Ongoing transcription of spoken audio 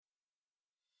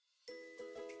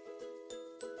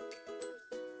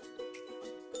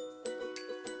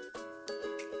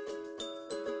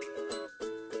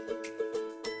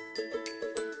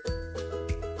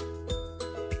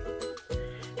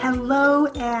Hello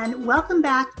and welcome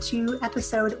back to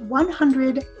episode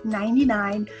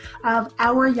 199 of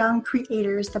Our Young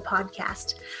Creators, the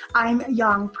podcast. I'm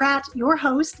Yang Pratt, your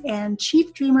host and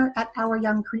chief dreamer at Our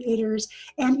Young Creators,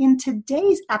 and in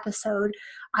today's episode,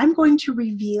 I'm going to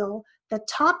reveal the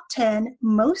top 10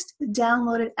 most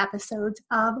downloaded episodes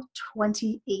of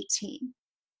 2018.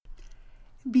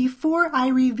 Before I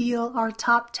reveal our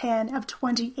top 10 of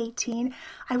 2018,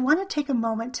 I want to take a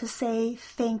moment to say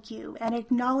thank you and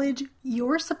acknowledge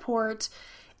your support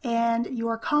and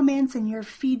your comments and your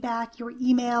feedback, your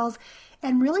emails,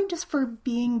 and really just for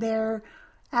being there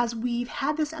as we've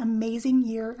had this amazing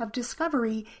year of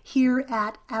discovery here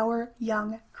at Our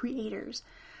Young Creators.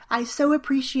 I so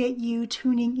appreciate you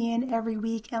tuning in every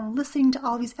week and listening to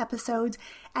all these episodes,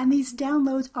 and these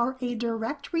downloads are a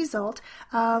direct result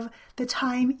of the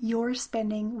time you're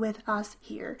spending with us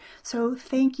here. So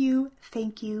thank you,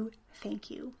 thank you,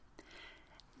 thank you.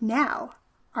 Now,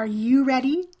 are you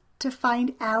ready to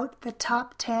find out the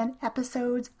top 10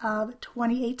 episodes of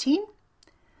 2018?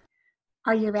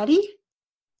 Are you ready?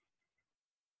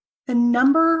 The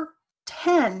number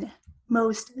 10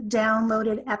 most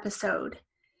downloaded episode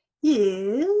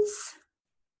is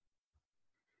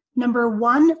number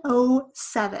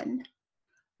 107.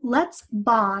 Let's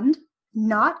bond,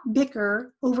 not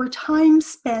bicker, over time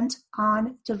spent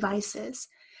on devices.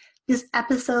 This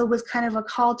episode was kind of a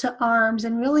call to arms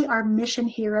and really our mission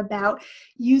here about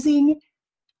using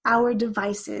our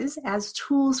devices as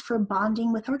tools for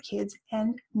bonding with our kids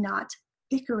and not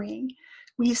bickering.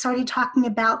 We started talking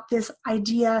about this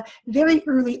idea very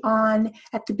early on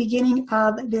at the beginning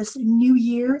of this new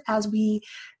year as we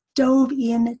dove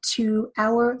into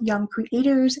Our Young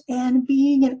Creators and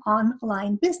being an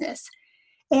online business.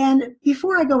 And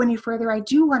before I go any further, I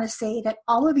do want to say that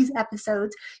all of these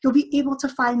episodes, you'll be able to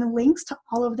find the links to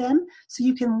all of them so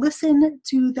you can listen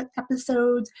to the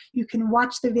episodes, you can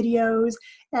watch the videos,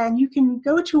 and you can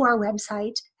go to our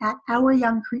website at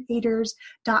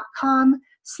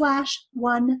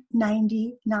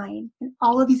ouryoungcreators.com/199. And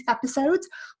all of these episodes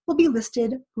will be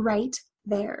listed right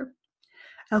there.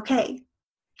 Okay,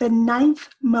 the 9th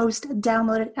most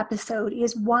downloaded episode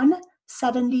is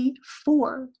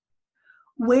 174.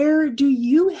 Where do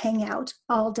you hang out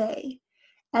all day?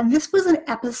 And this was an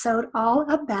episode all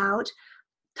about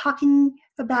talking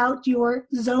about your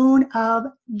zone of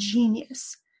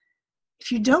genius.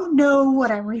 If you don't know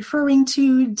what I'm referring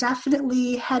to,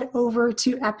 definitely head over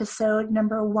to episode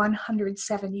number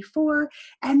 174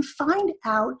 and find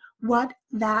out what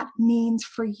that means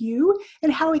for you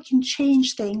and how it can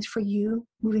change things for you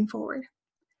moving forward.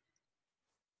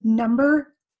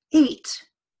 Number 8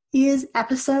 is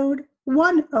episode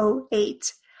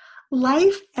 108,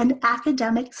 Life and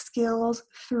Academic Skills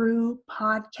Through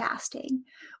Podcasting.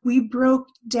 We broke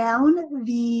down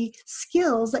the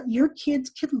skills that your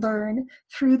kids could learn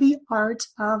through the art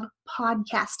of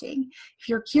podcasting. If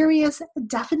you're curious,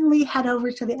 definitely head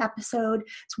over to the episode.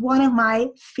 It's one of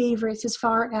my favorites as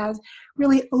far as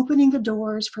really opening the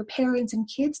doors for parents and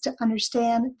kids to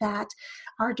understand that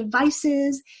our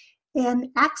devices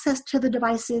and access to the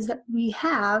devices that we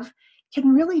have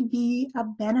can really be a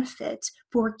benefit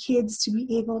for kids to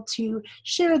be able to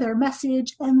share their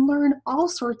message and learn all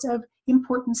sorts of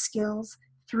important skills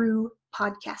through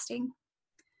podcasting.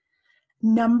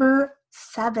 Number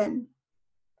 7,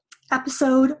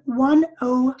 episode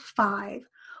 105,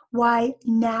 Why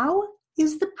Now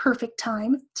is the Perfect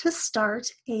Time to Start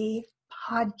a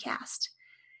Podcast.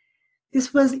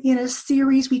 This was in a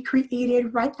series we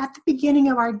created right at the beginning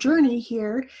of our journey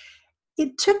here.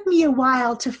 It took me a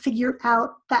while to figure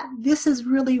out that this is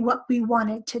really what we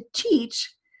wanted to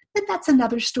teach, but that's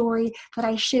another story that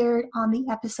I shared on the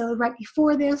episode right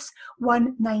before this,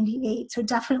 198. So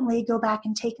definitely go back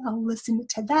and take a listen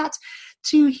to that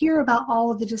to hear about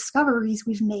all of the discoveries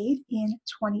we've made in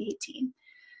 2018.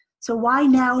 So why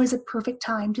now is a perfect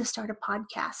time to start a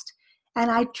podcast? And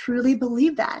I truly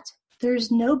believe that.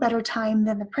 There's no better time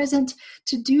than the present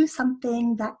to do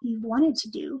something that you've wanted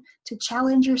to do, to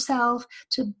challenge yourself,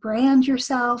 to brand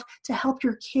yourself, to help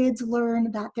your kids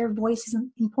learn that their voice is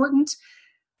important.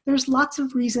 There's lots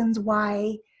of reasons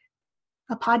why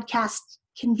a podcast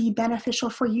can be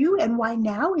beneficial for you and why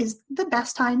now is the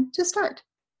best time to start.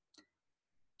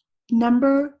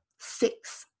 Number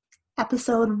 6,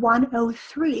 episode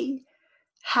 103,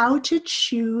 How to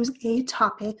Choose a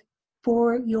Topic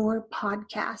for your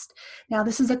podcast. Now,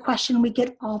 this is a question we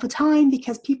get all the time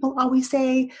because people always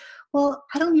say, well,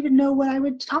 I don't even know what I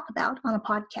would talk about on a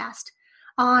podcast.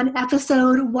 On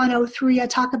episode 103, I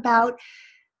talk about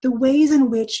the ways in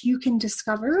which you can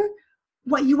discover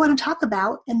what you want to talk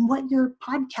about and what your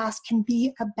podcast can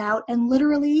be about. And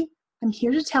literally, I'm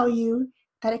here to tell you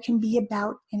that it can be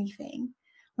about anything.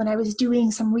 When I was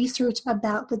doing some research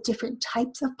about the different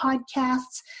types of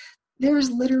podcasts,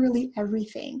 there's literally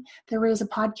everything. There was a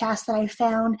podcast that I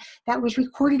found that was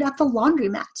recorded at the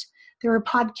laundromat. There were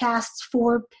podcasts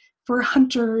for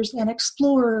hunters and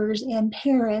explorers and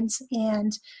parents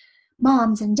and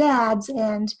moms and dads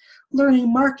and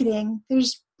learning marketing.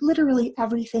 There's literally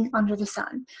everything under the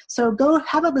sun. So go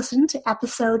have a listen to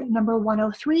episode number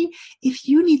 103 if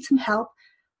you need some help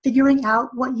figuring out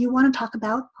what you want to talk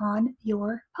about on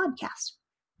your podcast.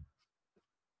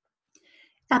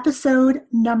 Episode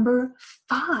number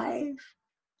 5,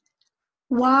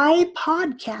 why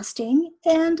podcasting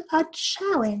and a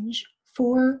challenge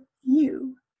for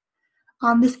you.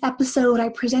 On this episode, I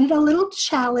presented a little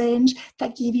challenge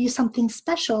that gave you something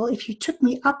special if you took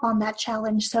me up on that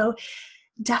challenge. So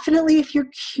definitely, if you're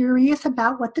curious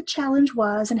about what the challenge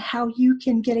was and how you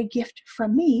can get a gift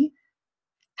from me,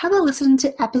 have a listen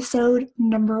to episode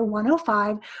number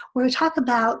 105, where I talk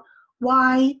about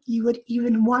why you would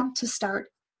even want to start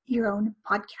your own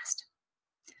podcast.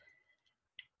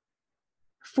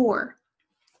 4,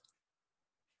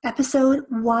 episode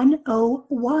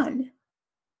 101.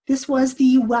 This was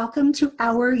the Welcome to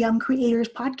Our Young Creators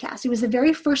podcast. It was the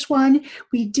very first one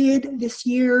we did this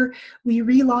year. We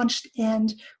relaunched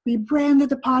and rebranded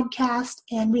the podcast,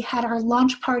 and we had our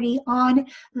launch party on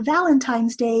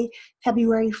Valentine's Day,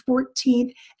 February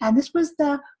 14th, and this was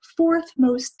the 4th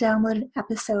most downloaded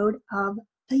episode of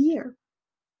the year.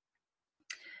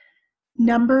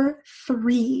 Number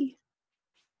 3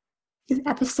 is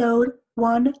episode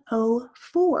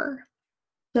 104.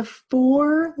 The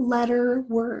 4-letter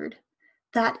word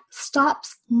that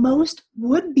stops most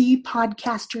would-be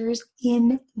podcasters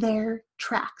in their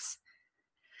tracks.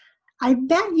 I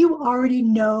bet you already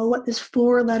know what this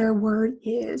 4-letter word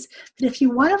is, but if you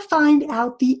want to find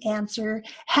out the answer,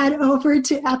 head over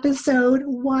to episode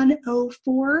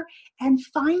 104 and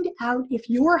find out if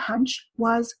your hunch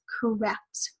was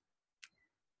correct.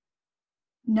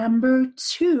 Number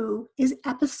 2 is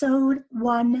episode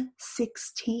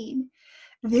 116.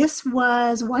 This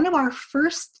was one of our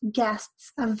first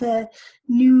guests of the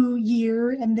new year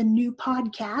and the new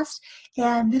podcast,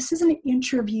 and this is an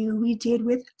interview we did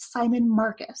with Simon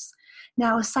Marcus.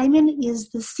 Now, Simon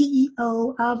is the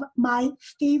CEO of my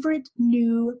favorite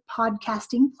new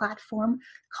podcasting platform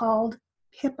called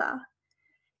Pippa.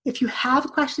 If you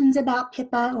have questions about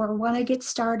Pippa or want to get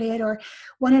started or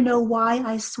want to know why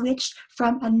I switched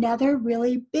from another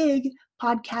really big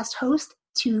podcast host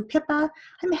to Pippa,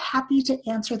 I'm happy to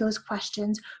answer those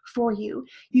questions for you.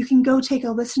 You can go take a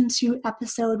listen to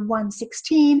episode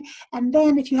 116, and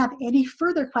then if you have any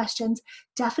further questions,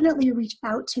 definitely reach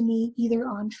out to me either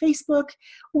on Facebook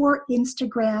or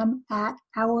Instagram at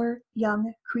Our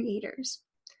Young Creators.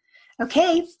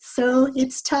 Okay, so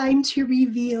it's time to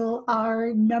reveal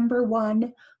our number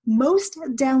 1 most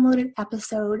downloaded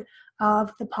episode of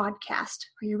the podcast.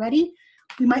 Are you ready?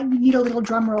 We might need a little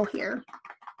drum roll here.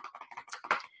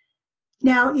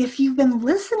 Now, if you've been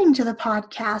listening to the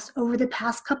podcast over the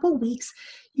past couple weeks,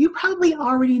 you probably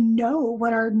already know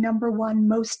what our number 1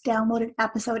 most downloaded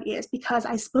episode is because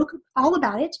I spoke all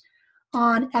about it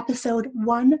on episode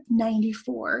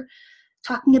 194,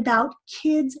 talking about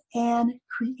kids and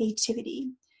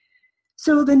creativity.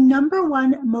 So the number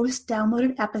 1 most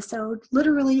downloaded episode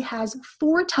literally has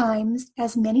 4 times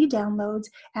as many downloads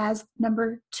as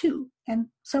number 2, and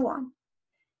so on.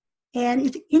 And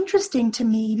it's interesting to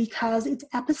me because it's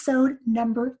episode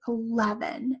number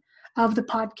 11 of the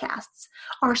podcasts.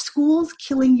 Are schools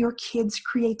killing your kids'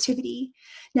 creativity?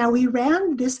 Now, we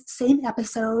ran this same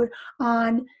episode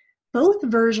on both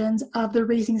versions of the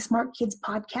Raising Smart Kids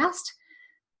podcast,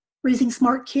 Raising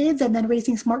Smart Kids and then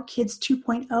Raising Smart Kids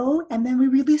 2.0, and then we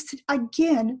released it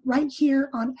again right here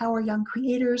on Our Young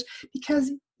Creators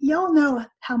because y'all know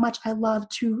how much I love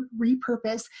to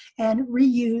repurpose and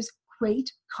reuse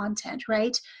great content,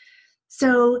 right?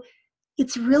 So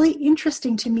it's really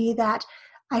interesting to me that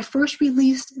I first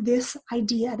released this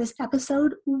idea, this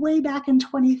episode, way back in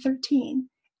 2013.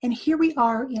 And here we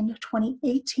are in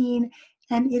 2018,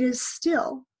 and it is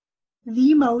still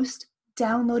the most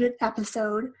downloaded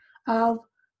episode of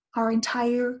our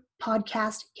entire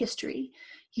podcast history.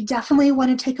 You definitely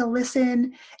want to take a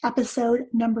listen, episode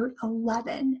number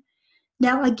 11.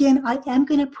 Now, again, I am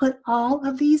going to put all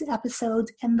of these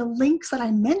episodes and the links that I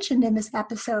mentioned in this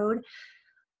episode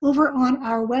over on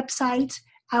our website,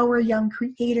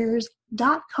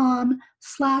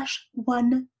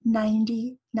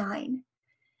 ouryoungcreators.com/199.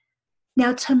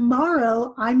 Now,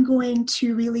 tomorrow, I'm going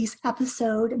to release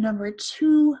episode number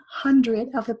 200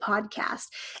 of the podcast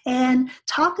and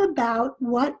talk about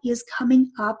what is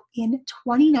coming up in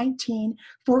 2019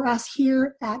 for us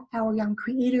here at Our Young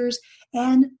Creators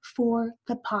and for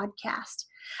the podcast.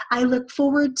 I look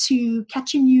forward to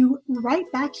catching you right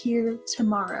back here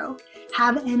tomorrow.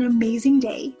 Have an amazing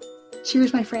day.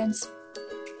 Cheers, my friends.